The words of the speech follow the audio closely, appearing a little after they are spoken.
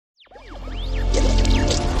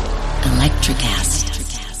Electrocast.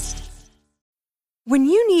 When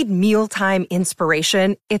you need mealtime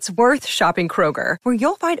inspiration, it's worth shopping Kroger, where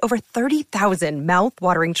you'll find over 30,000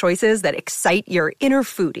 mouth-watering choices that excite your inner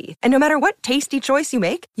foodie. And no matter what tasty choice you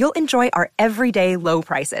make, you'll enjoy our everyday low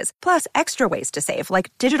prices, plus extra ways to save,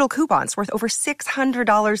 like digital coupons worth over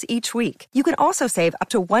 $600 each week. You can also save up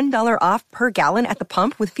to $1 off per gallon at the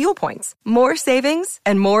pump with fuel points. More savings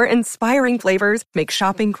and more inspiring flavors make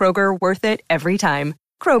shopping Kroger worth it every time.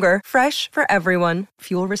 Kroger, fresh for everyone.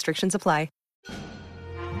 Fuel restrictions apply.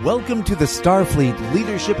 Welcome to the Starfleet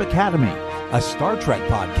Leadership Academy, a Star Trek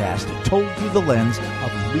podcast told through the lens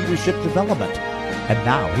of leadership development. And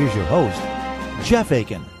now, here's your host, Jeff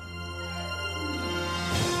Aiken.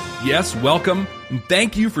 Yes, welcome, and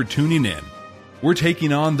thank you for tuning in. We're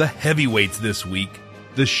taking on the heavyweights this week,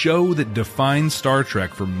 the show that defines Star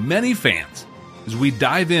Trek for many fans, as we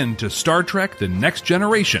dive into Star Trek The Next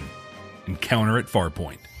Generation, Encounter at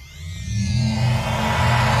Farpoint.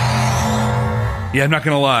 Yeah, I'm not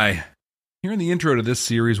going to lie. Hearing the intro to this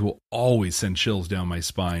series will always send chills down my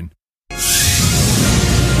spine.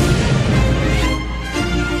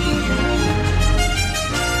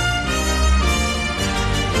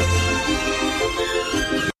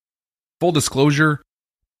 Full disclosure,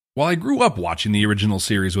 while I grew up watching the original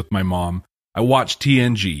series with my mom, I watched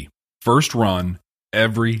TNG, first run,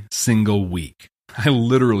 every single week. I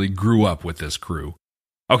literally grew up with this crew.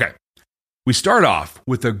 Okay. We start off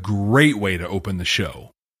with a great way to open the show.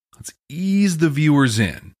 Let's ease the viewers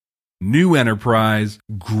in. New Enterprise,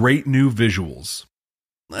 great new visuals.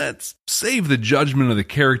 Let's save the judgment of the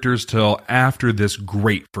characters till after this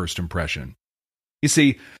great first impression. You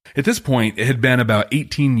see, at this point, it had been about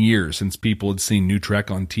 18 years since people had seen New Trek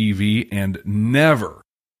on TV, and never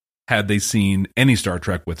had they seen any Star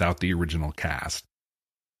Trek without the original cast.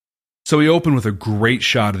 So we open with a great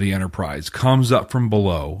shot of the Enterprise, comes up from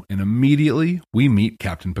below, and immediately we meet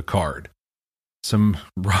Captain Picard. Some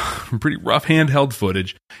pretty rough handheld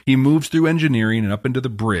footage. He moves through engineering and up into the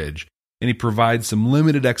bridge, and he provides some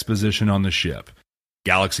limited exposition on the ship.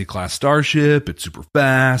 Galaxy-class starship, it's super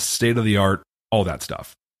fast, state-of-the-art, all that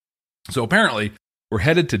stuff. So apparently, we're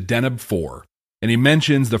headed to Deneb 4, and he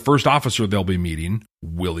mentions the first officer they'll be meeting,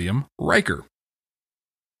 William Riker.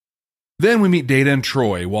 Then we meet Data and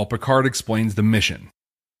Troy while Picard explains the mission.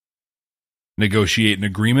 Negotiate an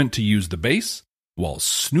agreement to use the base while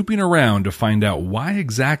snooping around to find out why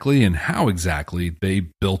exactly and how exactly they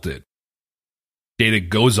built it. Data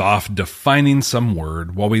goes off defining some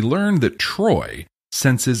word while we learn that Troy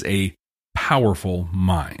senses a powerful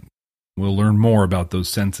mind. We'll learn more about those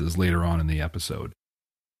senses later on in the episode.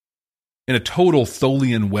 In a total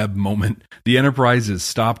Tholian web moment, the Enterprise is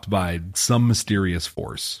stopped by some mysterious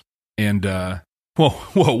force. And,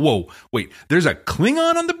 whoa, wait, there's a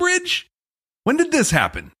Klingon on the bridge? When did this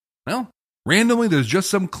happen? Well, randomly there's just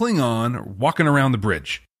some Klingon walking around the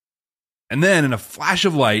bridge. And then, in a flash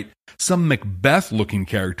of light, some Macbeth-looking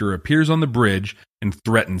character appears on the bridge and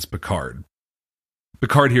threatens Picard.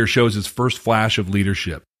 Picard here shows his first flash of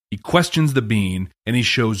leadership. He questions the being, and he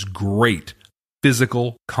shows great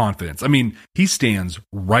physical confidence. I mean, he stands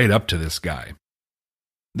right up to this guy.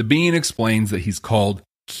 The being explains that he's called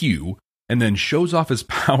Q, and then shows off his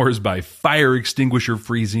powers by fire extinguisher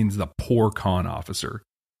freezing the poor con officer.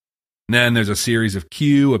 And then there's a series of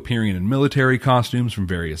Q appearing in military costumes from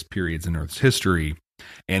various periods in Earth's history,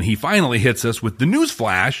 and he finally hits us with the news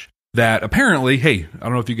flash that apparently, hey, I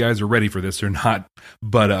don't know if you guys are ready for this or not,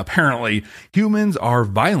 but apparently humans are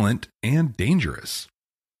violent and dangerous.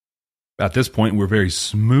 At this point, we're very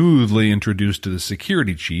smoothly introduced to the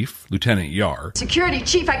security chief, Lieutenant Yar. Security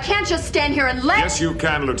chief, I can't just stand here and let... Yes, you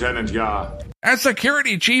can, Lieutenant Yar. As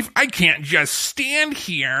security chief, I can't just stand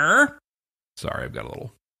here. Sorry, I've got a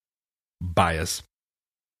little bias.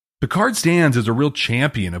 Picard stands as a real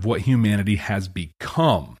champion of what humanity has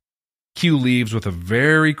become. Q leaves with a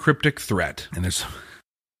very cryptic threat, and there's...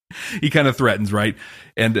 He kind of threatens, right?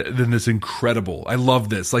 And then this incredible, I love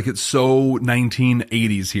this, like it's so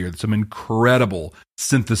 1980s here, some incredible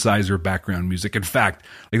synthesizer background music. In fact,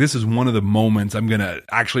 like this is one of the moments I'm going to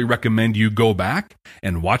actually recommend you go back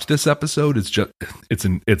and watch this episode.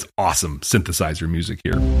 It's awesome synthesizer music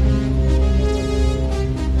here.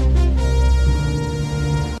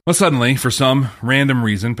 Well, suddenly, for some random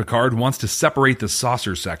reason, Picard wants to separate the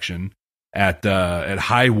saucer section at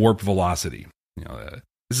high warp velocity. You know,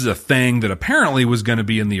 this is a thing that apparently was going to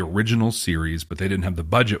be in the original series, but they didn't have the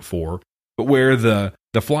budget for. But where the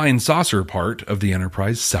flying saucer part of the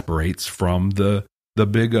Enterprise separates from the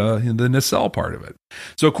nacelle part of it.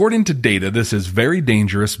 So according to Data, this is very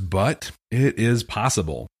dangerous, but it is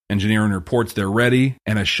possible. Engineering reports they're ready,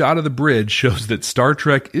 and a shot of the bridge shows that Star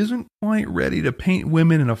Trek isn't quite ready to paint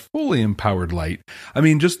women in a fully empowered light. I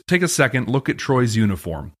mean, just take a second, look at Troy's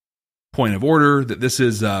uniform. Point of order, that this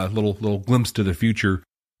is a little glimpse to the future.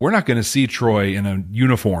 We're not going to see Troy in a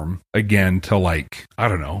uniform again till I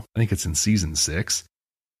don't know, I think it's in season 6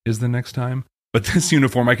 is the next time. But this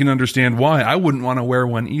uniform, I can understand why. I wouldn't want to wear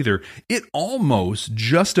one either. It almost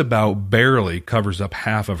just about barely covers up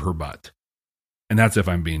half of her butt. And that's if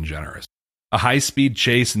I'm being generous. A high-speed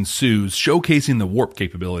chase ensues, showcasing the warp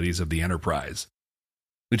capabilities of the Enterprise.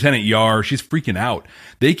 Lieutenant Yar, she's freaking out.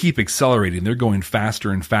 They keep accelerating. They're going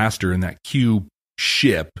faster and faster, and that Q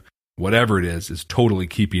ship, whatever it is totally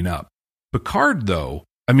keeping up. Picard, though,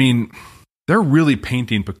 I mean, they're really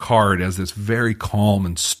painting Picard as this very calm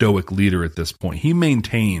and stoic leader at this point. He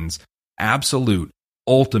maintains absolute,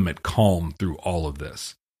 ultimate calm through all of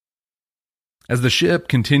this. As the ship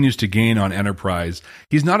continues to gain on Enterprise,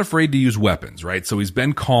 he's not afraid to use weapons, right? So he's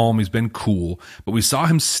been calm, he's been cool, but we saw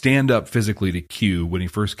him stand up physically to Q when he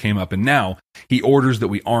first came up, and now he orders that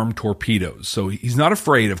we arm torpedoes. So he's not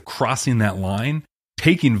afraid of crossing that line,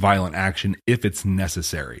 taking violent action if it's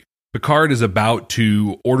necessary. Picard is about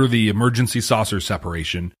to order the emergency saucer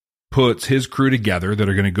separation, puts his crew together that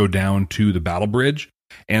are going to go down to the battle bridge,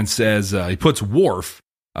 and says, he puts Worf,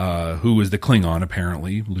 who is the Klingon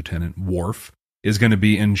apparently, Lieutenant Worf, is going to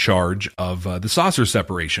be in charge of the saucer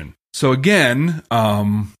separation. So again,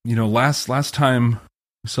 last time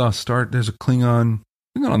we saw there's a Klingon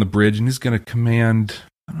on the bridge, and he's going to command.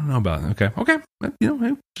 I don't know about it. Okay.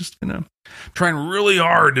 I'm just gonna trying really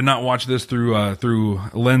hard to not watch this through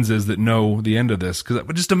lenses that know the end of this. Because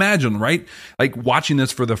just imagine, right? Like watching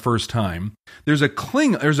this for the first time. There's a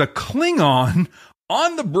Klingon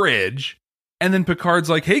on the bridge, and then Picard's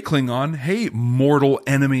like, "Hey, Klingon, hey, mortal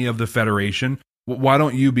enemy of the Federation. Why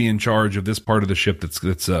don't you be in charge of this part of the ship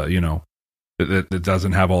that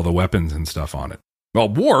doesn't have all the weapons and stuff on it?" Well,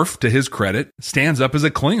 Worf, to his credit, stands up as a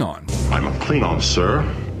Klingon. I'm a Klingon, sir.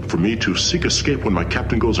 For me to seek escape when my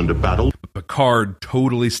captain goes into battle. But Picard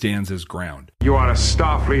totally stands his ground. You are a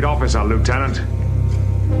Starfleet officer, Lieutenant.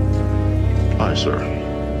 Aye,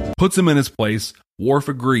 sir. Puts him in his place. Worf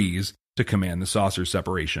agrees to command the saucer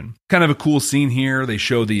separation. Kind of a cool scene here. They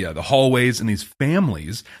show the hallways and these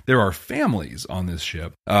families. There are families on this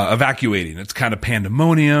ship evacuating. It's kind of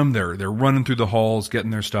pandemonium. They're running through the halls,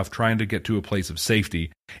 getting their stuff, trying to get to a place of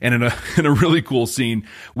safety. And in a really cool scene,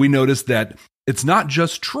 we notice that it's not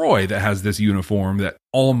just Troy that has this uniform that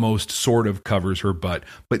almost sort of covers her butt,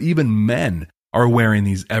 but even men are wearing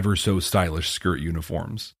these ever so stylish skirt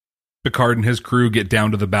uniforms. Picard and his crew get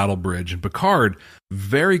down to the battle bridge, and Picard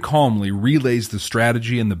very calmly relays the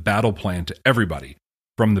strategy and the battle plan to everybody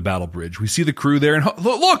from the battle bridge. We see the crew there, and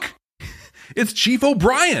look! It's Chief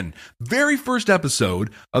O'Brien! Very first episode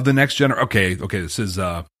of the Next Generation. Okay, this is,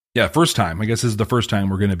 first time. I guess this is the first time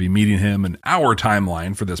we're going to be meeting him in our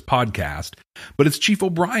timeline for this podcast. But it's Chief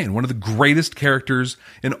O'Brien, one of the greatest characters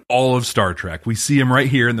in all of Star Trek. We see him right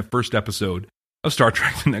here in the first episode of Star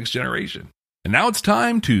Trek The Next Generation. And now it's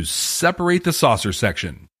time to separate the saucer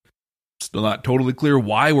section. Still not totally clear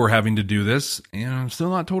why we're having to do this, and I'm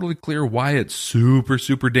still not totally clear why it's super,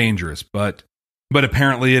 super dangerous, but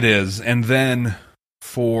apparently it is. And then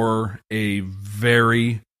for a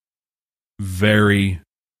very, very,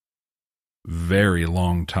 very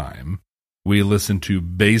long time, we listened to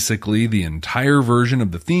basically the entire version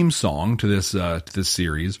of the theme song to this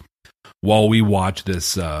series while we watch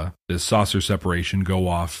this saucer separation go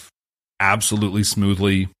off absolutely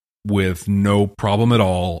smoothly with no problem at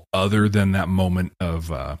all, other than that moment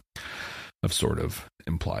of sort of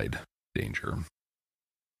implied danger.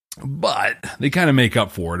 But they kind of make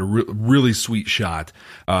up for it. A really sweet shot.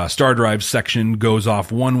 Star Drive section goes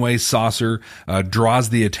off one way. Saucer draws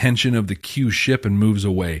the attention of the Q ship and moves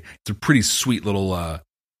away. It's a pretty sweet little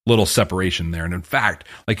separation there. And in fact,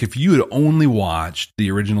 like if you had only watched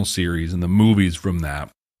the original series and the movies from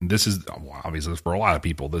that, this is obviously for a lot of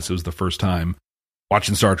people, this was the first time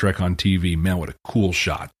watching Star Trek on TV. Man, what a cool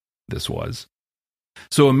shot this was.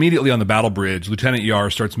 So immediately on the battle bridge, Lieutenant Yar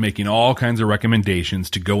starts making all kinds of recommendations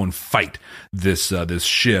to go and fight this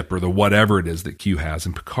ship or the whatever it is that Q has,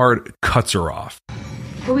 and Picard cuts her off.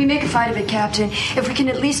 Will we make a fight of it, Captain? If we can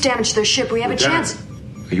at least damage their ship, we have a chance.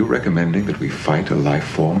 Are you recommending that we fight a life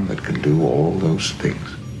form that can do all those things?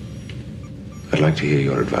 I'd like to hear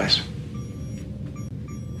your advice.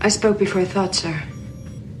 I spoke before I thought, sir.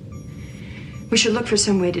 We should look for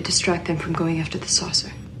some way to distract them from going after the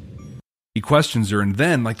saucer. He questions her, and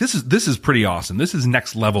then, this is pretty awesome. This is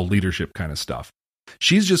next level leadership kind of stuff.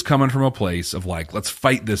 She's just coming from a place of let's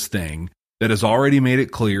fight this thing. that has already made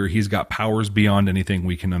it clear he's got powers beyond anything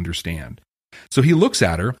we can understand. So he looks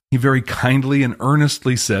at her, he very kindly and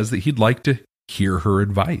earnestly says that he'd like to hear her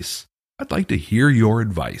advice. I'd like to hear your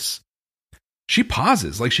advice. She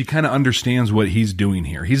pauses, like she kind of understands what he's doing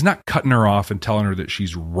here. He's not cutting her off and telling her that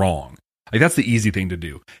she's wrong. Like, that's the easy thing to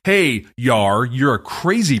do. Hey, Yar, you're a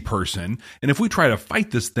crazy person, and if we try to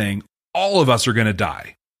fight this thing, all of us are going to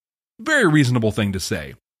die. Very reasonable thing to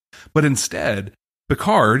say. But instead,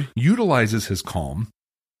 Picard utilizes his calm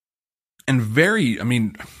and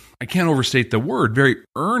I can't overstate the word, very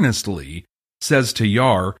earnestly says to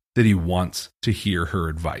Yar that he wants to hear her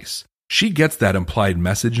advice. She gets that implied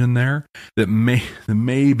message in there that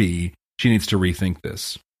maybe she needs to rethink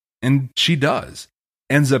this. And she does.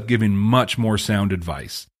 Ends up giving much more sound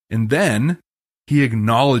advice. And then he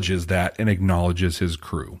acknowledges that and acknowledges his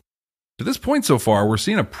crew. To this point so far, we're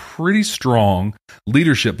seeing a pretty strong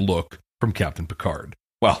leadership look from Captain Picard.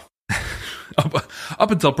 Well,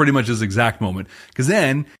 up until pretty much this exact moment. Because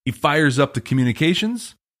then he fires up the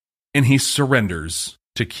communications and he surrenders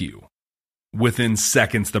to Q. Within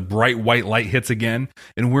seconds, the bright white light hits again,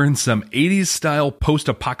 and we're in some 80s style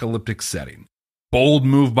post-apocalyptic setting. Bold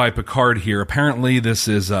move by Picard here. Apparently, this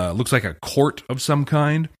is looks like a court of some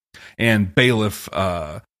kind, and Bailiff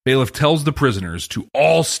tells the prisoners to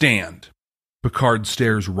all stand. Picard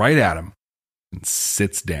stares right at him and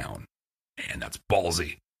sits down. Man, that's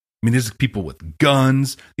ballsy. I mean, there's people with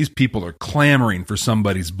guns. These people are clamoring for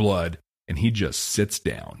somebody's blood, and he just sits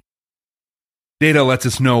down. Data lets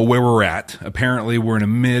us know where we're at. Apparently, we're in a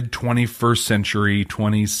mid-21st century,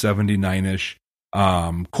 2079-ish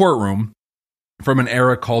courtroom from an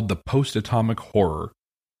era called the post-atomic horror.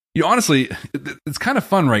 Honestly, it's kind of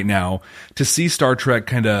fun right now to see Star Trek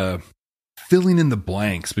kind of filling in the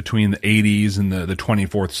blanks between the 80s and the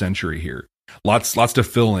 24th century here. Lots to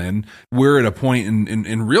fill in. We're at a point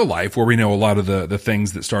in real life where we know a lot of the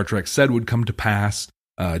things that Star Trek said would come to pass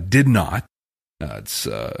did not. I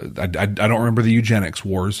don't remember the eugenics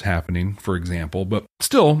wars happening, for example, but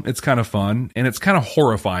still, it's kind of fun, and it's kind of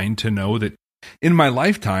horrifying to know that in my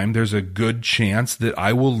lifetime, there's a good chance that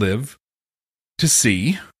I will live to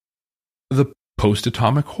see the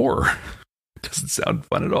post-atomic horror. It doesn't sound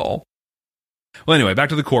fun at all. Well, anyway, back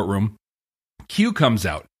to the courtroom. Q comes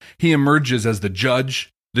out. He emerges as the judge,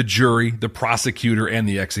 the jury, the prosecutor, and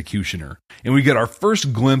the executioner. And we get our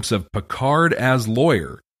first glimpse of Picard as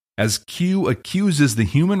lawyer, as Q accuses the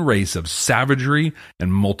human race of savagery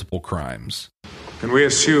and multiple crimes. Can we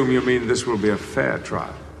assume you mean this will be a fair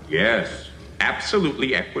trial? Yes,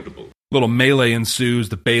 absolutely equitable. Little melee ensues.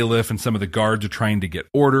 The bailiff and some of the guards are trying to get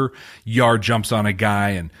order. Yar jumps on a guy,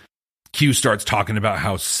 and Q starts talking about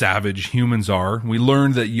how savage humans are. We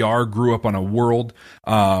learned that Yar grew up on a world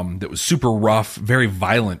that was super rough, very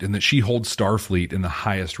violent, and that she holds Starfleet in the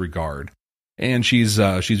highest regard. And she's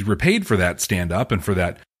repaid for that stand-up and for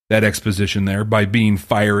that exposition there by being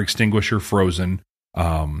fire extinguisher frozen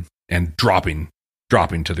and dropping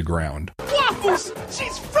to the ground. Waffles!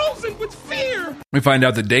 She's frozen with fear! We find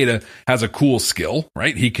out that Data has a cool skill,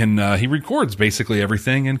 right? He records basically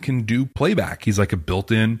everything and can do playback. He's like a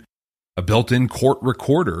built-in court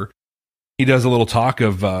recorder. He does a little talk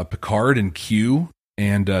of Picard and Q,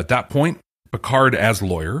 and at that point, Picard as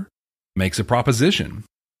lawyer makes a proposition.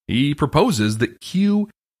 He proposes that Q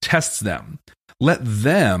tests them. Let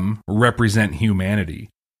them represent humanity.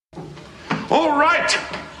 All right!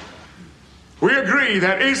 We agree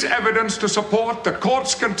there is evidence to support the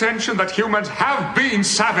court's contention that humans have been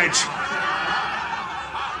savage.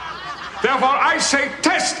 Therefore, I say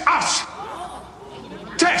test us!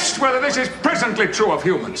 Test whether this is presently true of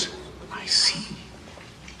humans. I see.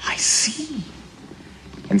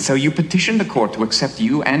 And so you petition the court to accept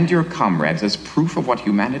you and your comrades as proof of what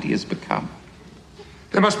humanity has become.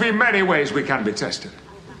 There must be many ways we can be tested.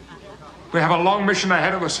 We have a long mission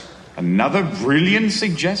ahead of us. Another brilliant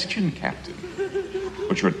suggestion, Captain.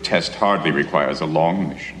 But your test hardly requires a long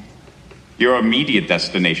mission. Your immediate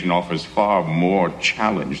destination offers far more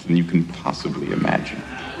challenge than you can possibly imagine.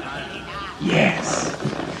 Yes,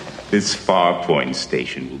 this Farpoint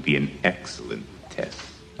station will be an excellent test.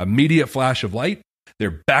 Immediate flash of light.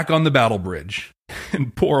 They're back on the battle bridge.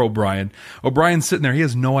 And poor O'Brien. O'Brien's sitting there. He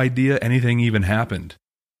has no idea anything even happened.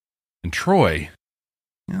 And Troy,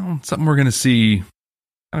 something we're going to see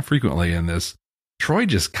kind of frequently in this. Troy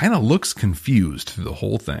just kind of looks confused through the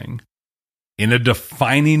whole thing. In a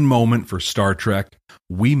defining moment for Star Trek,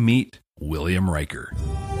 we meet William Riker.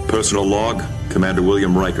 Personal log, Commander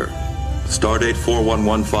William Riker. Stardate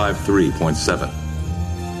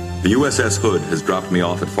 41153.7. The USS Hood has dropped me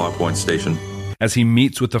off at Farpoint Station. As he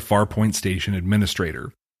meets with the Farpoint Station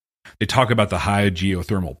administrator. They talk about the high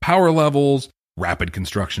geothermal power levels, rapid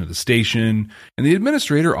construction of the station, and the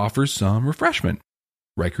administrator offers some refreshment.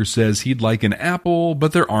 Riker says he'd like an apple,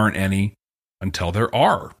 but there aren't any. Until there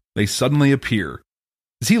are. They suddenly appear.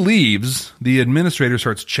 As he leaves, the administrator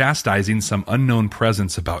starts chastising some unknown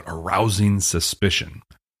presence about arousing suspicion.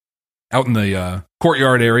 Out in the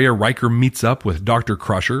courtyard area, Riker meets up with Dr.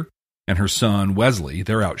 Crusher and her son, Wesley.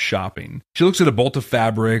 They're out shopping. She looks at a bolt of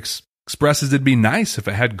fabrics, expresses it'd be nice if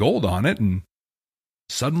it had gold on it, and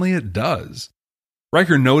suddenly it does.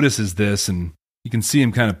 Riker notices this, and you can see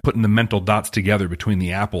him kind of putting the mental dots together between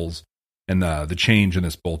the apples and the change in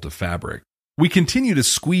this bolt of fabric. We continue to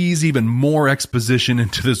squeeze even more exposition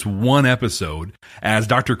into this one episode as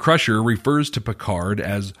Dr. Crusher refers to Picard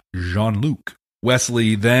as Jean-Luc.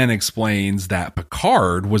 Wesley then explains that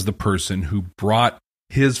Picard was the person who brought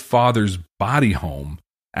his father's body home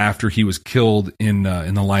after he was killed in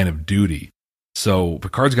the line of duty. So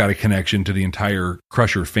Picard's got a connection to the entire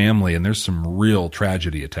Crusher family, and there's some real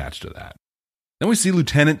tragedy attached to that. Then we see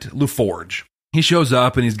Lieutenant LaForge. He shows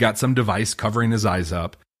up, and he's got some device covering his eyes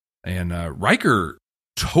up, and Riker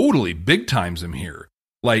totally big times him here.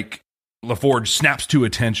 Like, LaForge snaps to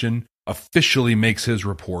attention, officially makes his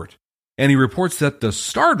report, and he reports that the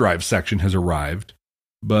star drive section has arrived,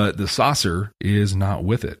 but the saucer is not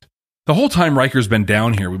with it. The whole time Riker's been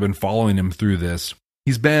down here, we've been following him through this,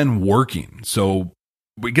 he's been working, so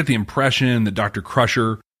we get the impression that Dr.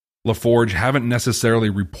 Crusher, LaForge haven't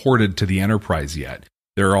necessarily reported to the Enterprise yet.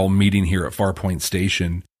 They're all meeting here at Farpoint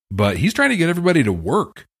Station, but he's trying to get everybody to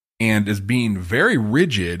work and is being very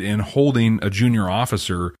rigid in holding a junior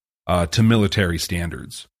officer to military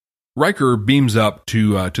standards. Riker beams up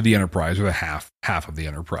to the Enterprise, or the half of the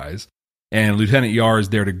Enterprise, and Lieutenant Yar is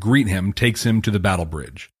there to greet him, takes him to the battle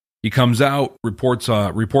bridge. He comes out, reports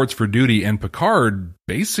for duty, and Picard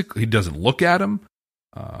basically doesn't look at him,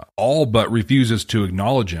 all but refuses to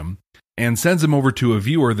acknowledge him, and sends him over to a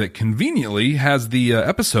viewer that conveniently has the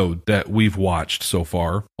episode that we've watched so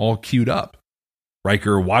far all queued up.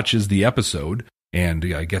 Riker watches the episode and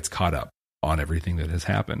gets caught up on everything that has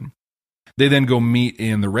happened. They then go meet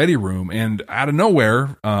in the ready room, and out of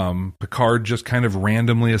nowhere, Picard just kind of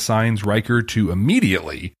randomly assigns Riker to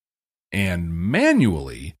immediately and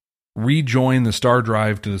manually rejoin the star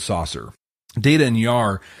drive to the saucer. Data and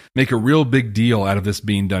Yar make a real big deal out of this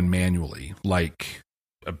being done manually, like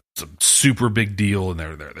it's a super big deal, and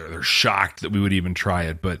they're shocked that we would even try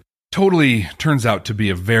it, but totally turns out to be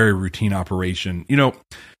a very routine operation. You know,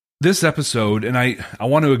 this episode, and I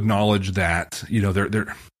want to acknowledge that, you know,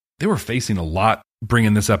 they were facing a lot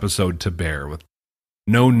bringing this episode to bear with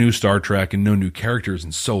no new Star Trek and no new characters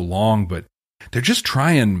in so long, but they're just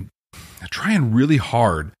trying really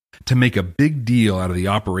hard to make a big deal out of the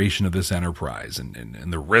operation of this Enterprise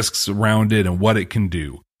and the risks around it and what it can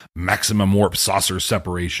do. Maximum warp saucer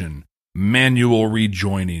separation, manual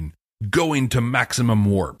rejoining, going to maximum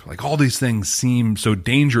warp. Like, all these things seem so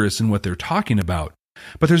dangerous in what they're talking about,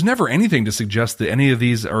 but there's never anything to suggest that any of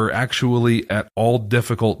these are actually at all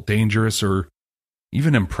difficult, dangerous, or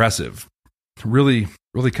even impressive. Really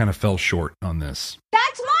kind of fell short on this.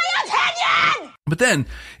 That's my opinion! But then,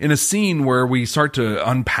 in a scene where we start to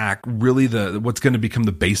unpack really what's going to become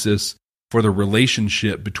the basis for the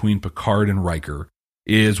relationship between Picard and Riker,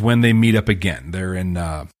 is when they meet up again. They're in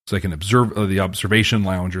it's like the observation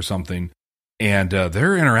lounge or something, and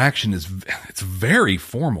their interaction it's very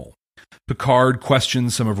formal. Picard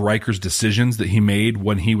questions some of Riker's decisions that he made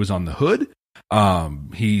when he was on the hood.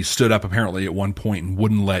 He stood up apparently at one point and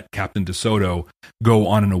wouldn't let Captain DeSoto go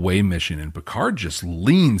on an away mission, and Picard just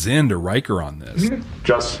leans into Riker on this. Isn't it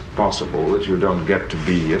just possible that you don't get to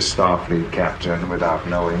be a Starfleet captain without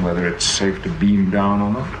knowing whether it's safe to beam down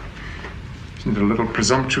or not? Isn't it a little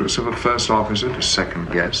presumptuous of a first officer to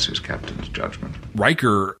second guess his captain's judgment?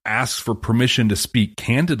 Riker asks for permission to speak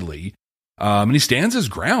candidly, and he stands his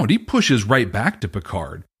ground. He pushes right back to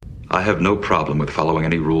Picard. I have no problem with following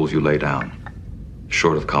any rules you lay down,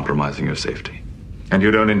 short of compromising your safety. And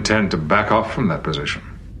you don't intend to back off from that position?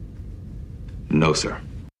 No, sir.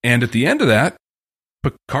 And at the end of that,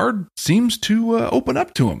 Picard seems to open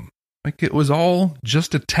up to him. Like it was all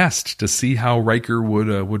just a test to see how Riker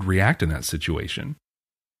would react in that situation.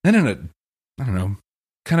 Then in kind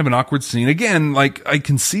of an awkward scene. Again, like I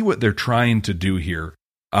can see what they're trying to do here.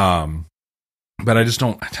 But I just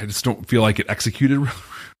don't feel like it executed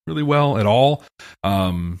really well at all.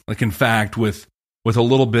 Like in fact, with a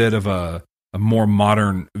little bit of a more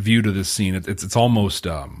modern view to this scene, it's almost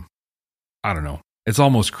it's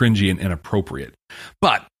almost cringy and inappropriate.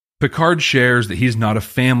 But Picard shares that he's not a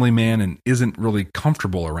family man and isn't really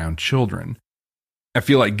comfortable around children. I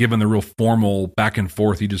feel like given the real formal back and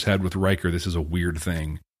forth he just had with Riker, this is a weird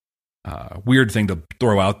thing to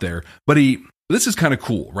throw out there. But this is kind of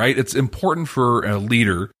cool, right? It's important for a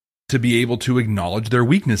leader to be able to acknowledge their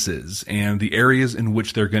weaknesses and the areas in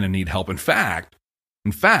which they're going to need help. In fact,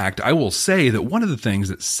 I will say that one of the things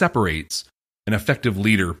that separates an effective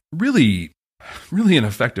leader, really an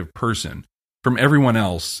effective person, from everyone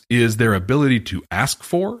else is their ability to ask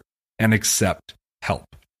for and accept help.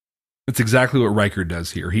 That's exactly what Riker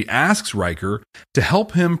does here. He asks Riker to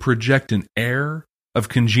help him project an air of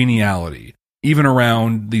congeniality, even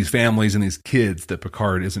around these families and these kids that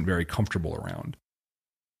Picard isn't very comfortable around.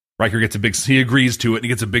 Riker he agrees to it, and he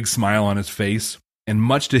gets a big smile on his face, and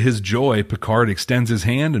much to his joy, Picard extends his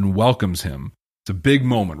hand and welcomes him. It's a big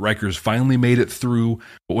moment. Riker's finally made it through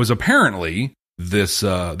what was apparently this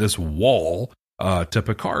wall to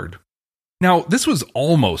Picard. Now, this was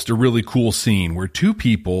almost a really cool scene where two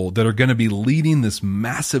people that are going to be leading this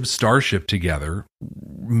massive starship together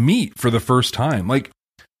meet for the first time. Like,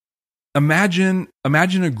 imagine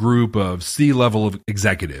a group of C-level of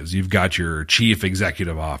executives. You've got your chief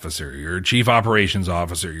executive officer, your chief operations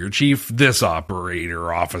officer, your chief this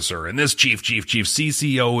operator officer, and this chief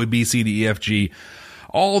CCO would be CDEFG.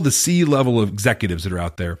 All the C-level of executives that are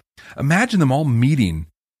out there. Imagine them all meeting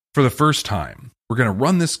for the first time. We're going to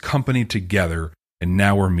run this company together, and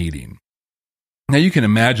now we're meeting. Now you can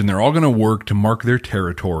imagine they're all going to work to mark their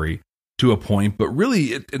territory to a point, but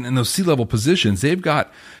really in those C-level positions, they've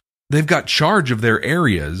got charge of their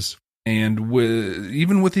areas, and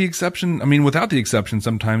without the exception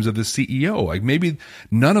sometimes of the CEO. Like maybe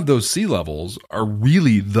none of those C-levels are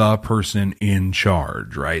really the person in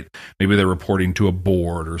charge, right? Maybe they're reporting to a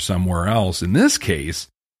board or somewhere else. In this case,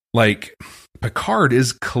 like Picard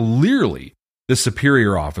is clearly the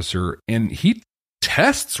superior officer, and he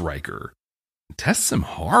tests Riker, tests him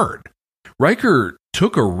hard. Riker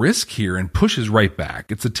took a risk here and pushes right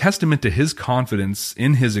back. It's a testament to his confidence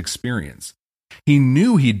in his experience. He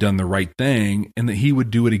knew he'd done the right thing and that he would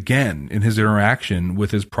do it again in his interaction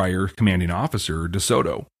with his prior commanding officer, De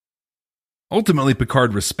Soto. Ultimately,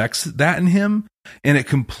 Picard respects that in him, and it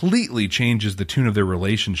completely changes the tune of their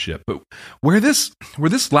relationship. But where this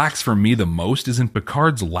lacks for me the most is in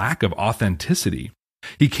Picard's lack of authenticity.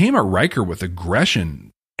 He came at Riker with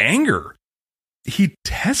aggression, anger. He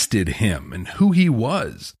tested him and who he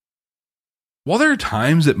was. While there are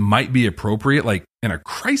times it might be appropriate, like in a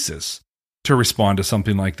crisis, to respond to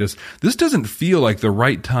something like this doesn't feel like the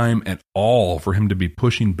right time at all for him to be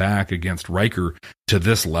pushing back against Riker to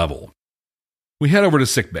this level. We head over to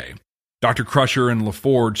sickbay. Dr. Crusher and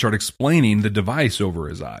LaForge start explaining the device over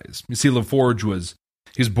his eyes. You see, LaForge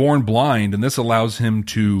he's born blind, and this allows him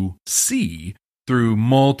to see through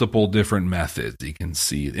multiple different methods. He can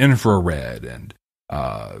see infrared and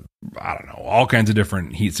all kinds of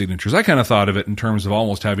different heat signatures. I kind of thought of it in terms of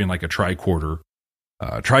almost having like a tricorder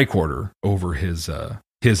over his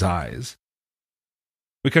eyes.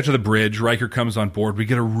 We cut to the bridge. Riker comes on board. We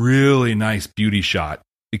get a really nice beauty shot.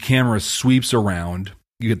 The camera sweeps around.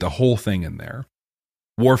 You get the whole thing in there.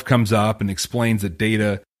 Worf comes up and explains that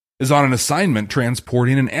Data is on an assignment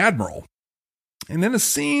transporting an admiral. And then a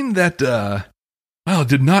scene that,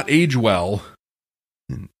 did not age well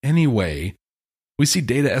in any way. We see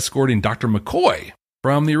Data escorting Dr. McCoy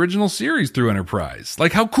from the original series through Enterprise.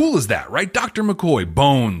 Like, how cool is that, right? Dr. McCoy,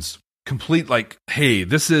 Bones, complete, like, hey,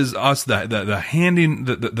 this is us, the handing,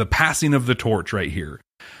 the passing of the torch right here.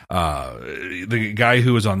 The guy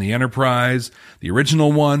who was on the Enterprise, the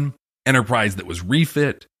original one, Enterprise that was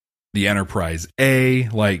refit, the Enterprise A,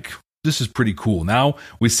 like, this is pretty cool. Now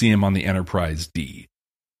we see him on the Enterprise D.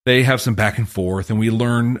 They have some back and forth, and we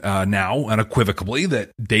learn now unequivocally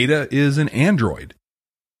that Data is an android.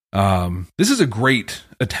 This is a great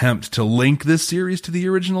attempt to link this series to the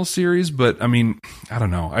original series, but I mean, I don't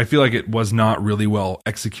know. I feel like it was not really well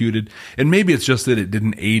executed, and maybe it's just that it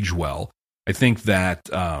didn't age well. I think that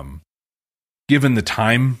given the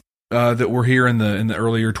time that we're here in the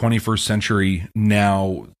earlier 21st century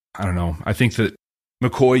now, I don't know. I think that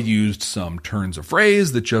McCoy used some turns of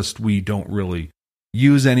phrase that just we don't really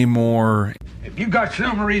use anymore. If you got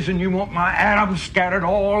some reason you want my atoms scattered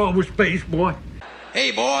all over space, boy.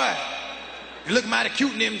 Hey, boy, you look mighty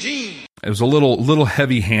cute in them jeans. It was a little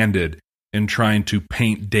heavy-handed in trying to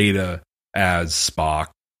paint Data as Spock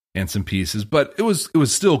and some pieces, but it was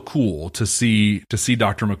still cool to see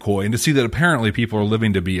Dr. McCoy and to see that apparently people are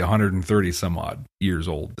living to be 130 some odd years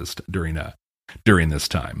old during this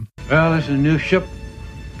time. Well, this is a new ship,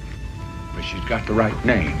 but she's got the right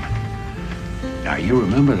name. Now you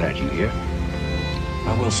remember that, you hear?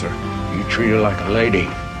 I will, sir. You treat her like a lady.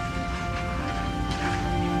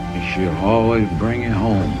 She'll always bring you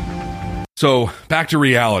home. So back to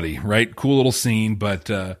reality, right? Cool little scene, but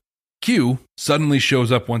Q suddenly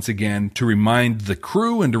shows up once again to remind the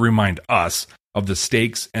crew and to remind us of the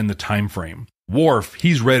stakes and the time frame. Worf,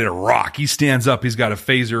 he's ready to rock. He stands up, he's got a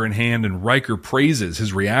phaser in hand, and Riker praises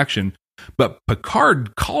his reaction, but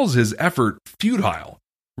Picard calls his effort futile.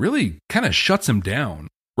 Really kind of shuts him down.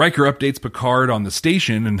 Riker updates Picard on the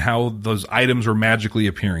station and how those items were magically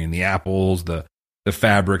appearing. The apples, the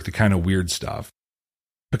fabric, the kind of weird stuff.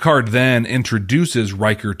 Picard then introduces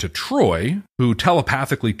Riker to Troi, who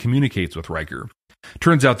telepathically communicates with Riker.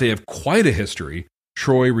 Turns out they have quite a history.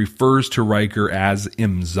 Troi refers to Riker as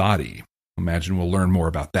Imzadi. Imagine we'll learn more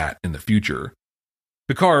about that in the future.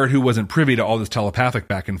 Picard, who wasn't privy to all this telepathic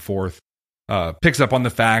back and forth, picks up on the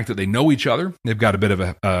fact that they know each other. They've got a bit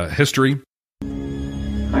of a history.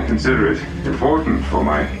 I consider it important for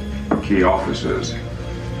my key officers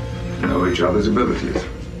to know each other's abilities.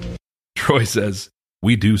 Troi says,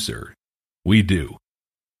 "We do, sir. We do."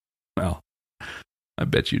 Well, I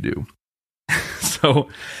bet you do. So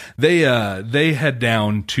they head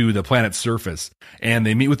down to the planet's surface and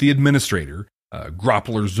they meet with the administrator,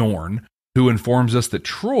 Groppler Zorn, who informs us that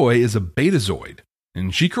Troi is a Betazoid.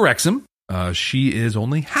 And she corrects him. She is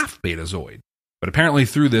only half Betazoid. But apparently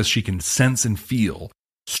through this, she can sense and feel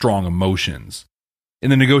strong emotions.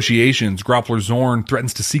 In the negotiations, Groppler Zorn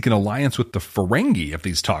threatens to seek an alliance with the Ferengi if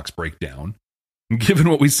these talks break down. And given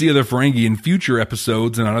what we see of the Ferengi in future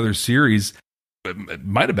episodes and on other series, it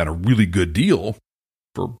might have been a really good deal.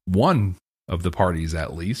 For one of the parties,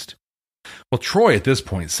 at least. Well, Troi at this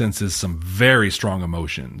point senses some very strong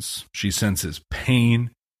emotions. She senses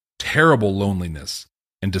pain, terrible loneliness,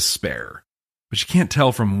 and despair. But she can't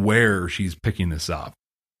tell from where she's picking this up.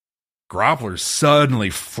 Groppler suddenly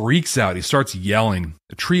freaks out. He starts yelling.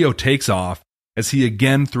 The trio takes off as he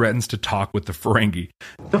again threatens to talk with the Ferengi.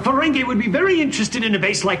 The Ferengi would be very interested in a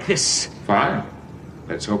base like this. Fine.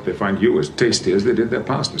 Let's hope they find you as tasty as they did their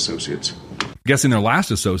past associates. Guessing their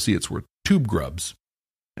last associates were tube grubs.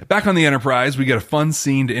 Back on the Enterprise, we get a fun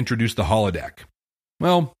scene to introduce the holodeck.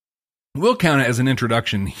 Well, we'll count it as an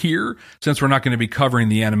introduction here, since we're not going to be covering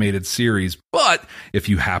the animated series, but if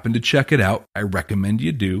you happen to check it out, I recommend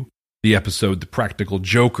you do. The episode The Practical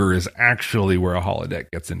Joker is actually where a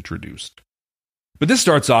holodeck gets introduced. But this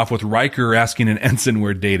starts off with Riker asking an ensign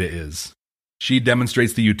where Data is. She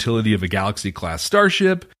demonstrates the utility of a Galaxy-class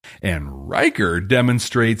starship, and Riker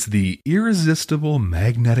demonstrates the irresistible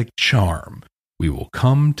magnetic charm we will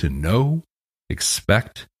come to know,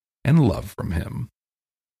 expect, and love from him.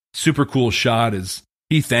 Super cool shot as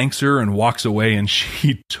he thanks her and walks away, and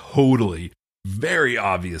she totally, very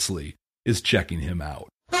obviously, is checking him out.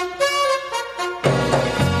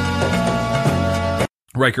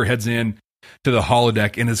 Riker heads in to the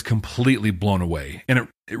holodeck and is completely blown away. And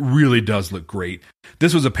it really does look great.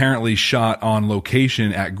 This was apparently shot on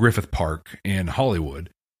location at Griffith Park in Hollywood,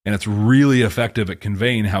 and it's really effective at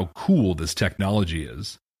conveying how cool this technology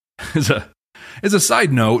is. As a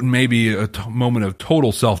side note, and maybe a moment of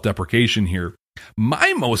total self-deprecation here,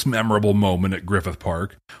 my most memorable moment at Griffith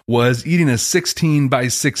Park was eating a 16 by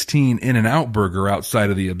 16 In-N-Out burger outside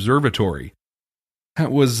of the observatory.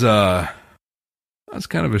 That was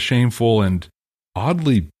kind of a shameful and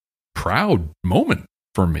oddly proud moment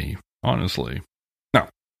for me, honestly. Now,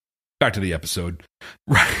 back to the episode.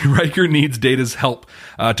 Riker needs Data's help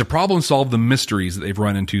to problem solve the mysteries that they've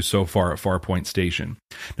run into so far at Farpoint Station.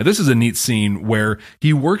 Now, this is a neat scene where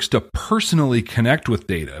he works to personally connect with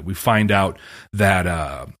Data. We find out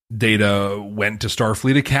that Data went to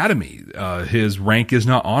Starfleet Academy. His rank is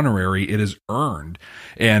not honorary, it is earned.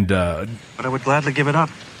 And but I would gladly give it up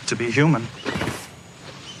to be human.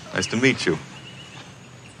 Nice to meet you,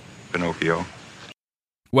 Pinocchio.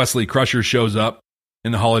 Wesley Crusher shows up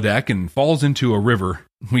in the holodeck and falls into a river.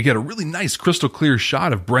 We get a really nice crystal clear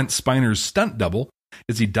shot of Brent Spiner's stunt double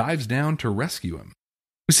as he dives down to rescue him.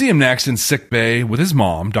 We see him next in sickbay with his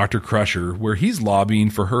mom, Dr. Crusher, where he's lobbying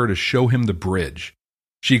for her to show him the bridge.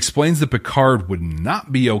 She explains that Picard would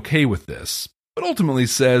not be okay with this, but ultimately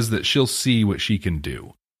says that she'll see what she can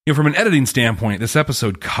do. You know, from an editing standpoint, this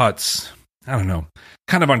episode cuts, I don't know,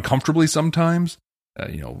 kind of uncomfortably sometimes.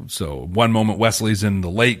 So one moment Wesley's in the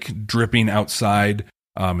lake dripping outside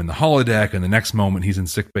in the holodeck, and the next moment he's in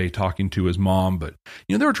sickbay talking to his mom. But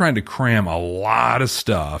they were trying to cram a lot of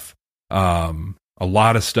stuff into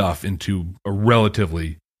a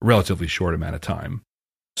relatively short amount of time.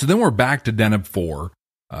 So then we're back to Deneb 4.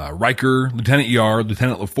 Riker, Lieutenant Yard,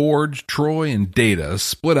 Lieutenant LaForge, Troi, and Data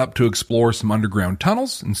split up to explore some underground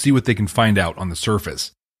tunnels and see what they can find out on the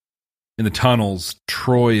surface. In the tunnels,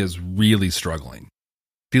 Troi is really struggling.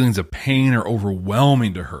 Feelings of pain are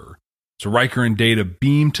overwhelming to her. So Riker and Data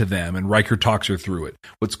beam to them, and Riker talks her through it.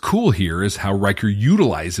 What's cool here is how Riker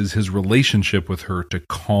utilizes his relationship with her to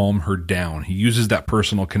calm her down. He uses that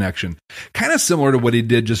personal connection, kind of similar to what he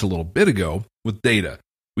did just a little bit ago with Data.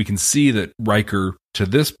 We can see that Riker, to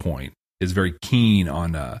this point, is very keen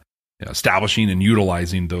on establishing and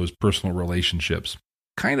utilizing those personal relationships.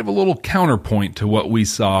 Kind of a little counterpoint to what we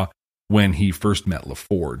saw when he first met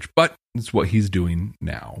LaForge, but it's what he's doing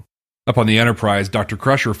now. Up on the Enterprise, Dr.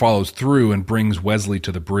 Crusher follows through and brings Wesley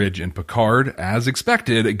to the bridge, and Picard, as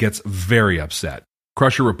expected, gets very upset.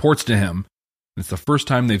 Crusher reports to him. It's the first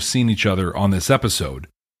time they've seen each other on this episode,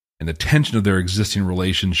 and the tension of their existing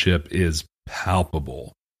relationship is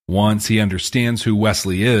palpable. Once he understands who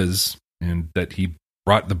Wesley is, and that he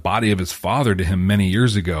brought the body of his father to him many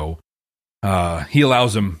years ago, he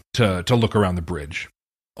allows him to look around the bridge.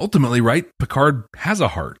 Ultimately, right, Picard has a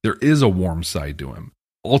heart. There is a warm side to him.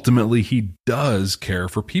 Ultimately, he does care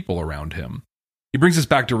for people around him. He brings us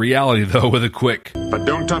back to reality, though, with a quick... But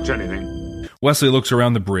don't touch anything. Wesley looks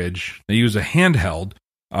around the bridge. They use a handheld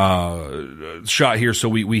shot here, so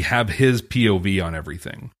we have his POV on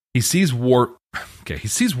everything. He sees Worf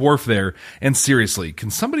there, and seriously,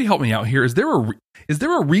 can somebody help me out here? Is there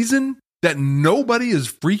a reason that nobody is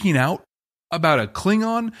freaking out about a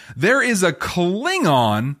Klingon? There is a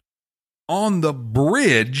Klingon on the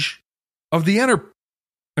bridge of the Enterprise.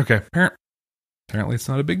 Okay, apparently it's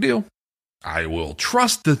not a big deal. I will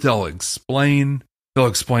trust that they'll explain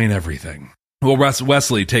everything. Well,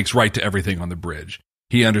 Wesley takes right to everything on the bridge.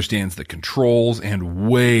 He understands the controls and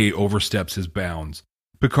way oversteps his bounds.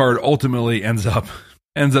 Picard ultimately ends up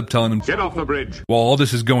telling him, "Get off the bridge." While all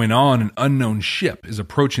this is going on, an unknown ship is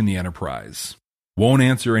approaching the Enterprise. Won't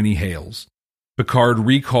answer any hails. Picard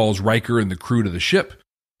recalls Riker and the crew to the ship,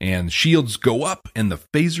 and shields go up and the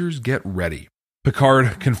phasers get ready.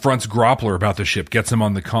 Picard confronts Groppler about the ship, gets him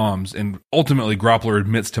on the comms, and ultimately Groppler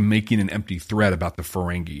admits to making an empty threat about the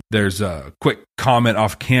Ferengi. There's a quick comment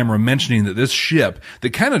off camera mentioning that this ship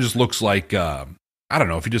that kind of just looks like, I don't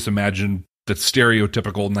know, if you just imagine the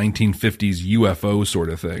stereotypical 1950s UFO sort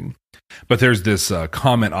of thing. But there's this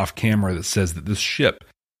comment off camera that says that this ship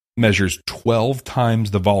measures 12 times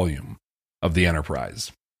the volume of the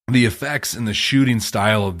Enterprise. The effects and the shooting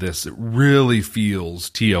style of this, it really feels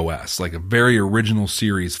TOS, like a very original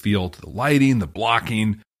series feel to the lighting, the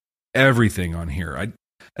blocking, everything on here.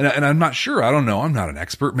 And I'm not sure. I don't know. I'm not an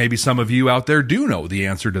expert. Maybe some of you out there do know the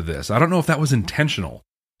answer to this. I don't know if that was intentional.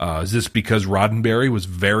 Is this because Roddenberry was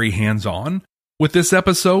very hands-on with this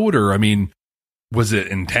episode? Or, I mean, was it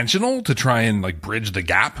intentional to try and like bridge the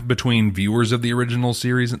gap between viewers of the original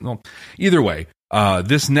series? Well, either way,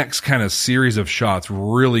 this next kind of series of shots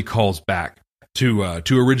really calls back to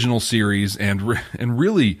original series and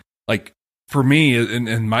really, like, for me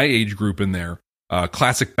and my age group in there,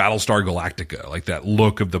 classic Battlestar Galactica, like that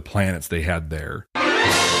look of the planets they had there.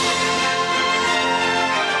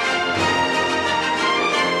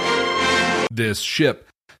 This ship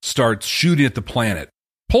starts shooting at the planet,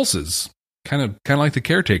 pulses. Kind of like the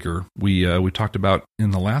Caretaker we talked about in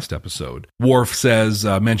the last episode. Worf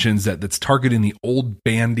mentions that it's targeting the old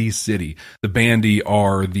Bandi city. The Bandi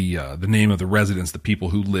are the name of the residents, the people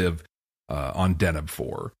who live on Deneb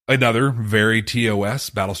 4. Another very TOS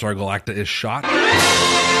Battlestar Galactica-ish shot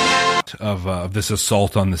of this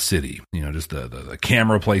assault on the city. You know, just the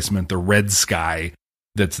camera placement, the red sky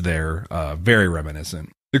that's there, very reminiscent.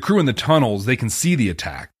 The crew in the tunnels, they can see the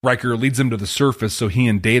attack. Riker leads them to the surface so he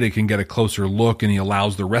and Data can get a closer look, and he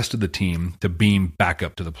allows the rest of the team to beam back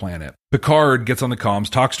up to the planet. Picard gets on the comms,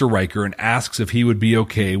 talks to Riker, and asks if he would be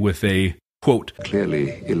okay with a, quote,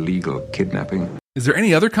 clearly illegal kidnapping. Is there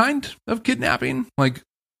any other kind of kidnapping? Like,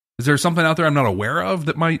 is there something out there I'm not aware of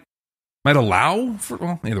that might allow for,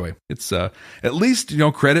 well, either way, it's at least,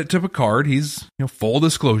 credit to Picard. He's, full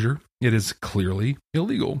disclosure. It is clearly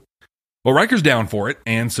illegal. Well, Riker's down for it,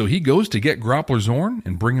 and so he goes to get Groppler Zorn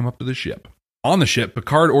and bring him up to the ship. On the ship,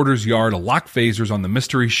 Picard orders Yar to lock phasers on the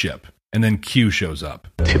mystery ship, and then Q shows up.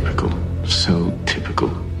 Typical. So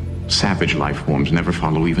typical. Savage life forms never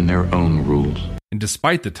follow even their own rules. And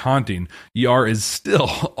despite the taunting, Yar is still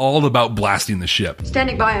all about blasting the ship.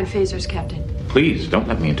 Standing by on phasers, Captain. Please, don't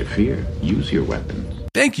let me interfere. Use your weapons.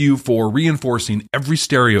 Thank you for reinforcing every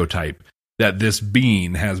stereotype that this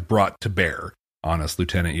being has brought to bear on us,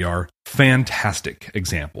 Lieutenant Yar. Fantastic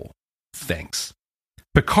example. Thanks.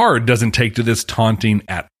 Picard doesn't take to this taunting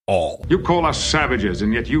at all. You call us savages,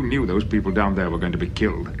 and yet you knew those people down there were going to be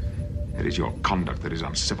killed. It is your conduct that is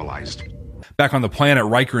uncivilized. Back on the planet,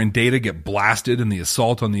 Riker and Data get blasted in the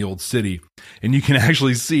assault on the old city, and you can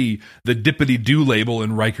actually see the dippity-doo label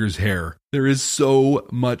in Riker's hair. There is so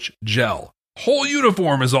much gel. Whole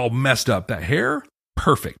uniform is all messed up. That hair?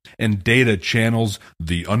 Perfect. And Data channels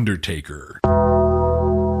The Undertaker.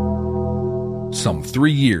 Some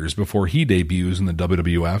 3 years before he debuts in the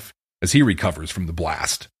WWF, as he recovers from the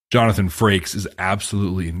blast. Jonathan Frakes is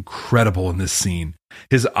absolutely incredible in this scene.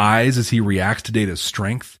 His eyes as he reacts to Data's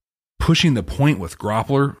strength, pushing the point with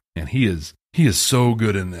Groppler, and he is so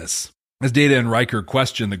good in this. As Data and Riker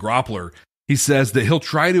question the Groppler, he says that he'll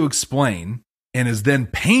try to explain and is then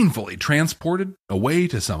painfully transported away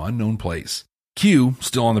to some unknown place. Q,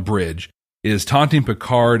 still on the bridge, is taunting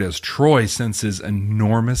Picard as Troy senses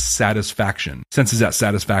enormous satisfaction. Senses that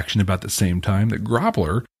satisfaction about the same time that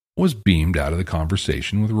Groppler was beamed out of the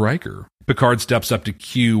conversation with Riker. Picard steps up to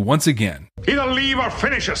Q once again. Either leave or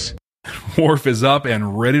finish us. Worf is up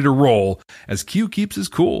and ready to roll as Q keeps his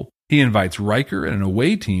cool. He invites Riker and an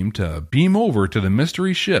away team to beam over to the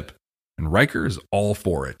mystery ship, and Riker is all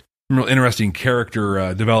for it. Some real interesting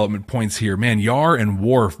character development points here. Man, Yar and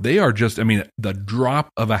Worf, they are just, the drop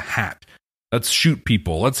of a hat. Let's shoot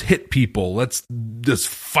people. Let's hit people. Let's just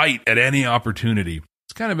fight at any opportunity.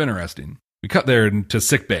 It's kind of interesting. We cut there to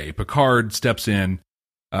sickbay. Picard steps in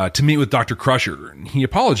to meet with Dr. Crusher, and he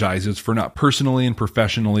apologizes for not personally and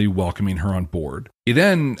professionally welcoming her on board. He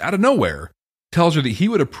then, out of nowhere, tells her that he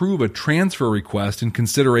would approve a transfer request in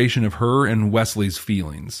consideration of her and Wesley's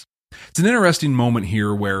feelings. It's an interesting moment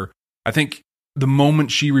here where I think the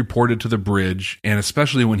moment she reported to the bridge, and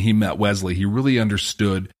especially when he met Wesley, he really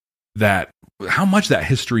understood that how much that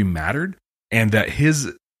history mattered, and that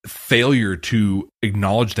his failure to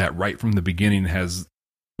acknowledge that right from the beginning has,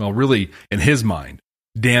 well, really, in his mind,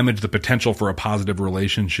 damaged the potential for a positive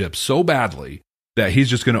relationship so badly that he's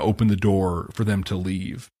just going to open the door for them to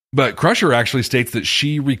leave. But Crusher actually states that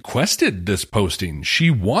she requested this posting. She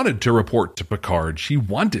wanted to report to Picard. She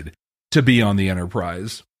wanted to be on the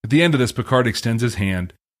Enterprise. At the end of this, Picard extends his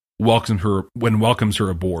hand, welcomes her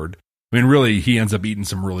aboard. Really, he ends up eating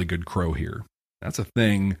some really good crow here. That's a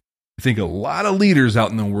thing I think a lot of leaders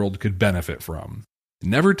out in the world could benefit from. It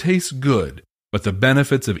never tastes good, but the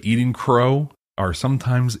benefits of eating crow are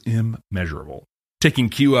sometimes immeasurable. Taking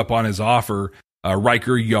Q up on his offer,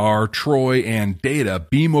 Riker, Yar, Troy, and Data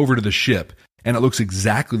beam over to the ship, and it looks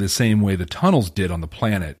exactly the same way the tunnels did on the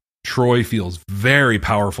planet. Troy feels very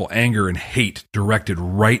powerful anger and hate directed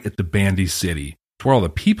right at the Bandy City. It's where all the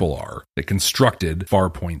people are that constructed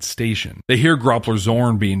Farpoint Station. They hear Groppler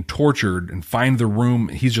Zorn being tortured and find the room.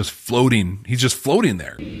 He's just floating. He's just floating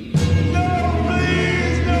there.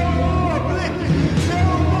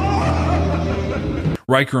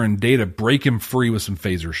 Riker and Data break him free with some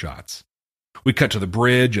phaser shots. We cut to the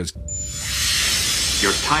bridge as...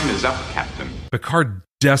 Your time is up, Captain. Picard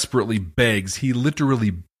desperately begs, he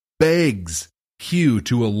literally begs Q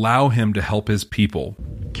to allow him to help his people.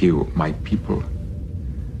 Q, my people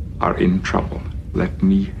are in trouble. Let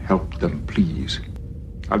me help them, please.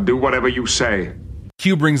 I'll do whatever you say.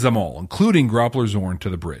 Q brings them all, including Groppler Zorn, to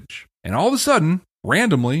the bridge. And all of a sudden,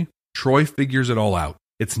 randomly, Troy figures it all out.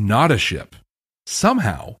 It's not a ship.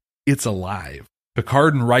 Somehow, it's alive.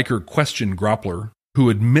 Picard and Riker question Groppler, who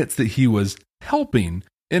admits that he was helping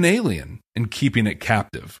an alien and keeping it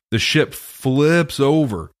captive. The ship flips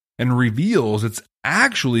over and reveals it's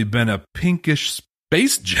actually been a pinkish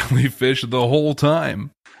space jellyfish the whole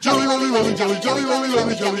time. Jelly, rolly, rolly, jelly, jelly, rolly,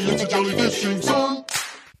 rolly, jelly, it's a jellyfishing song.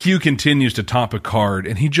 Q continues to taunt Picard,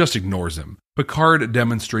 and he just ignores him. Picard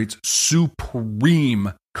demonstrates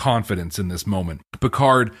supreme confidence in this moment.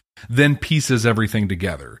 Picard then pieces everything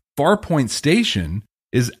together. Farpoint Station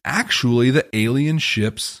is actually the alien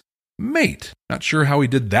ship's mate. Not sure how he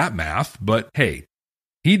did that math, but hey,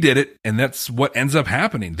 he did it, and that's what ends up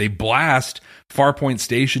happening. They blast Farpoint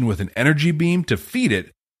Station with an energy beam to feed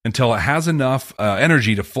it until it has enough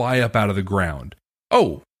energy to fly up out of the ground.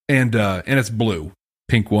 Oh, and it's blue,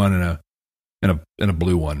 pink one and a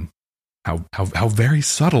blue one. How very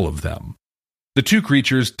subtle of them. The two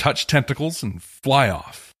creatures touch tentacles and fly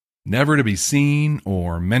off, never to be seen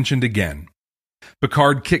or mentioned again.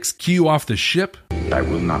 Picard kicks Q off the ship. I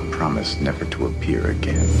will not promise never to appear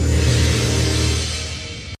again.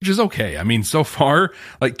 Which is okay. So far,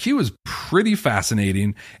 Q is pretty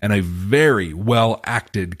fascinating and a very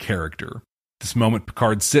well-acted character. At this moment,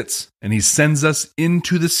 Picard sits and he sends us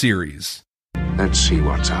into the series. Let's see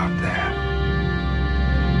what's out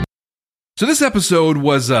there. So this episode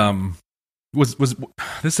was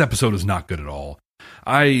this episode is not good at all.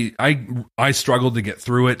 I struggled to get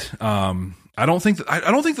through it. I don't think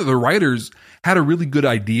that the writers had a really good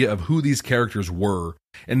idea of who these characters were,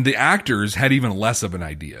 and the actors had even less of an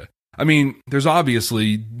idea. I mean, there's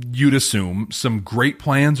obviously, you'd assume, some great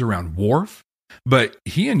plans around Worf, but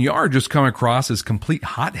he and Yar just come across as complete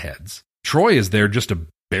hotheads. Troy is there just to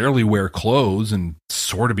barely wear clothes and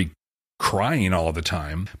sort of be crying all the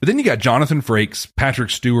time. But then you got Jonathan Frakes, Patrick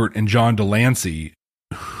Stewart, and John Delancey,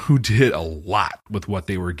 who did a lot with what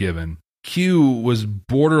they were given. Q was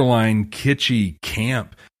borderline kitschy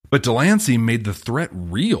camp, but Delancey made the threat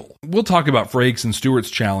real. We'll talk about Frakes and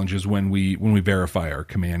Stewart's challenges when we verify our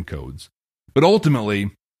command codes. But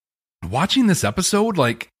ultimately, watching this episode,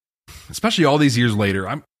 like, especially all these years later,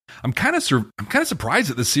 I'm kind of surprised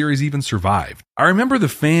that the series even survived. I remember the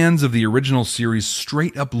fans of the original series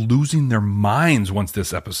straight up losing their minds once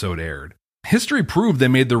this episode aired. History proved they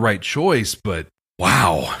made the right choice, but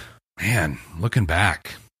wow, man, looking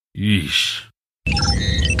back, yeesh.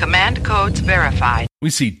 Command codes verified. We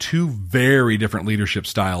see two very different leadership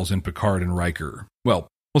styles in Picard and Riker. Well,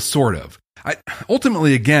 sort of.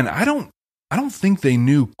 Ultimately, again, I don't think they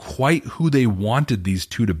knew quite who they wanted these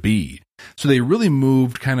two to be. So they really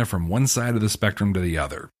moved kind of from one side of the spectrum to the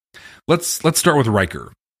other. Let's start with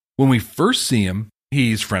Riker. When we first see him,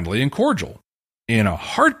 he's friendly and cordial. In a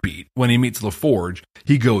heartbeat, when he meets LaForge,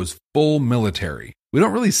 he goes full military. We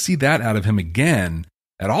don't really see that out of him again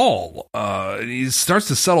at all. He starts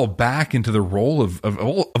to settle back into the role of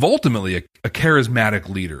ultimately a charismatic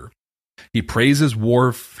leader. He praises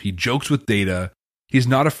Worf. He jokes with Data. He's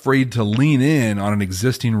not afraid to lean in on an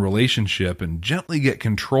existing relationship and gently get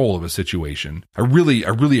control of a situation. I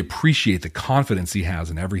really appreciate the confidence he has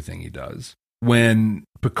in everything he does. When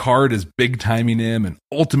Picard is big-timing him and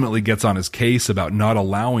ultimately gets on his case about not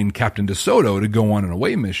allowing Captain DeSoto to go on an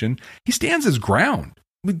away mission, he stands his ground.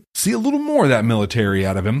 We see a little more of that military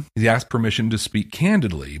out of him. He asks permission to speak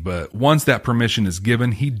candidly, but once that permission is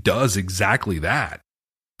given, he does exactly that.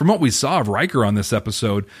 From what we saw of Riker on this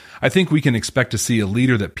episode, I think we can expect to see a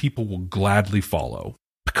leader that people will gladly follow.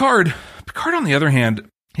 Picard, on the other hand,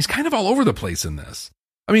 he's kind of all over the place in this.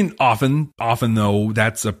 I mean, often though,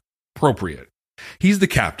 that's appropriate. He's the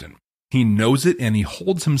captain. He knows it, and he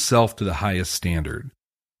holds himself to the highest standard.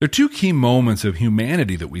 There are two key moments of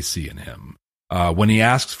humanity that we see in him. When he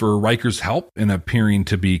asks for Riker's help in appearing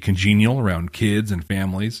to be congenial around kids and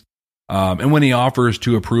families, and when he offers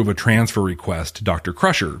to approve a transfer request to Dr.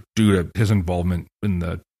 Crusher due to his involvement in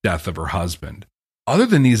the death of her husband. Other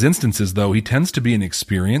than these instances, though, he tends to be an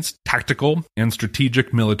experienced, tactical, and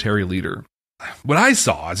strategic military leader. What I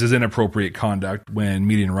saw is his inappropriate conduct when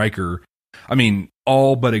meeting Riker. I mean,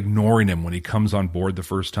 all but ignoring him when he comes on board the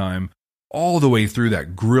first time, all the way through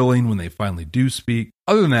that grilling when they finally do speak.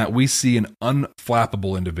 Other than that, we see an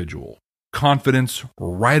unflappable individual. Confidence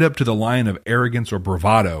right up to the line of arrogance or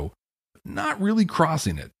bravado, not really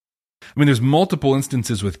crossing it. I mean, there's multiple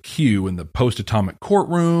instances with Q in the post-atomic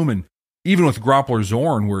courtroom, and even with Groppler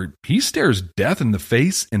Zorn, where he stares death in the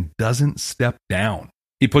face and doesn't step down.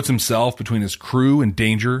 He puts himself between his crew and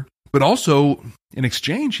danger, but also, in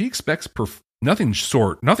exchange, he expects nothing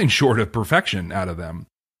short of perfection out of them.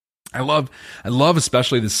 I love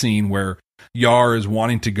especially the scene where Yar is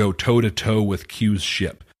wanting to go toe-to-toe with Q's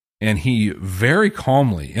ship, and he very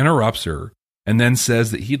calmly interrupts her and then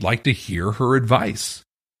says that he'd like to hear her advice.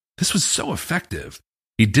 This was so effective.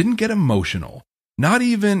 He didn't get emotional, not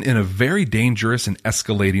even in a very dangerous and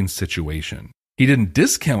escalating situation. He didn't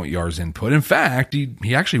discount Yar's input. In fact,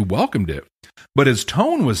 he actually welcomed it. But his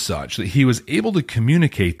tone was such that he was able to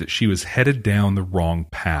communicate that she was headed down the wrong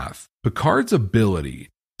path. Picard's ability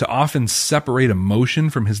to often separate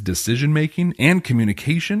emotion from his decision-making and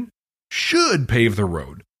communication should pave the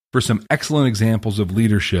road for some excellent examples of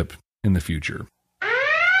leadership in the future.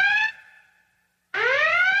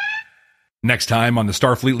 Next time on the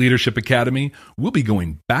Starfleet Leadership Academy, we'll be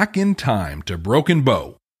going back in time to Broken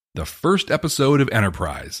Bow, the first episode of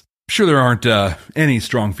Enterprise. I'm sure there aren't any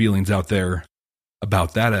strong feelings out there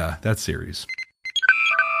about that series.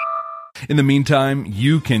 In the meantime,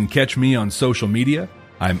 you can catch me on social media.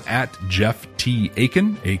 I'm at Jeff T.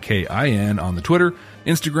 Aiken, A-K-I-N, on the Twitter,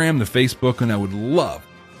 Instagram, the Facebook, and I would love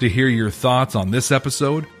to hear your thoughts on this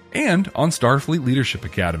episode and on Starfleet Leadership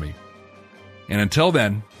Academy. And until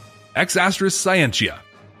then, Ex Astris Scientia.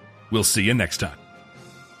 We'll see you next time.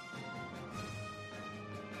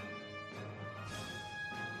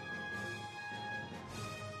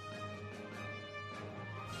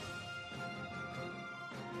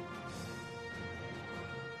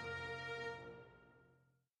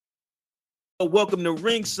 Welcome to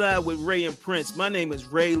Ringside with Ray and Prince. My name is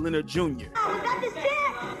Ray Leonard Jr. Oh, is that the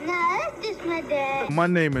set? No, that's just my dad. My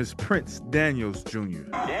name is Prince Daniels Jr.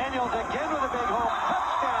 Daniels again with a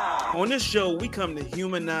On this show, we come to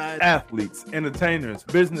humanize athletes, entertainers,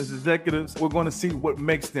 business executives. We're going to see what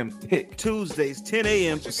makes them tick. Tuesdays, 10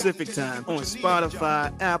 a.m. Pacific time on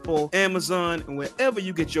Spotify, Apple, Amazon, and wherever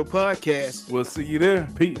you get your podcasts. We'll see you there.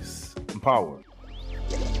 Peace and power.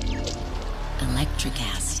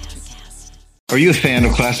 Electricast. Are you a fan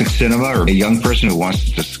of classic cinema or a young person who wants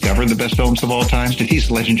to discover the best films of all time? Do these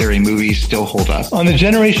legendary movies still hold up? On the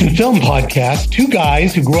Generation Film podcast, two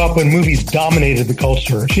guys who grew up when movies dominated the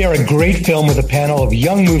culture share a great film with a panel of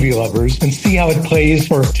young movie lovers and see how it plays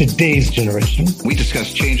for today's generation. We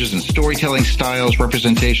discuss changes in storytelling styles,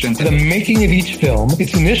 representation, the making of each film,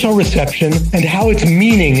 its initial reception, and how its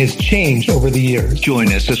meaning has changed over the years.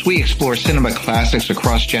 Join us as we explore cinema classics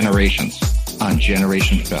across generations on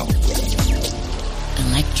Generation Film.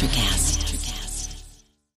 Electricast.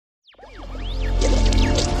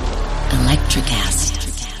 Electricast.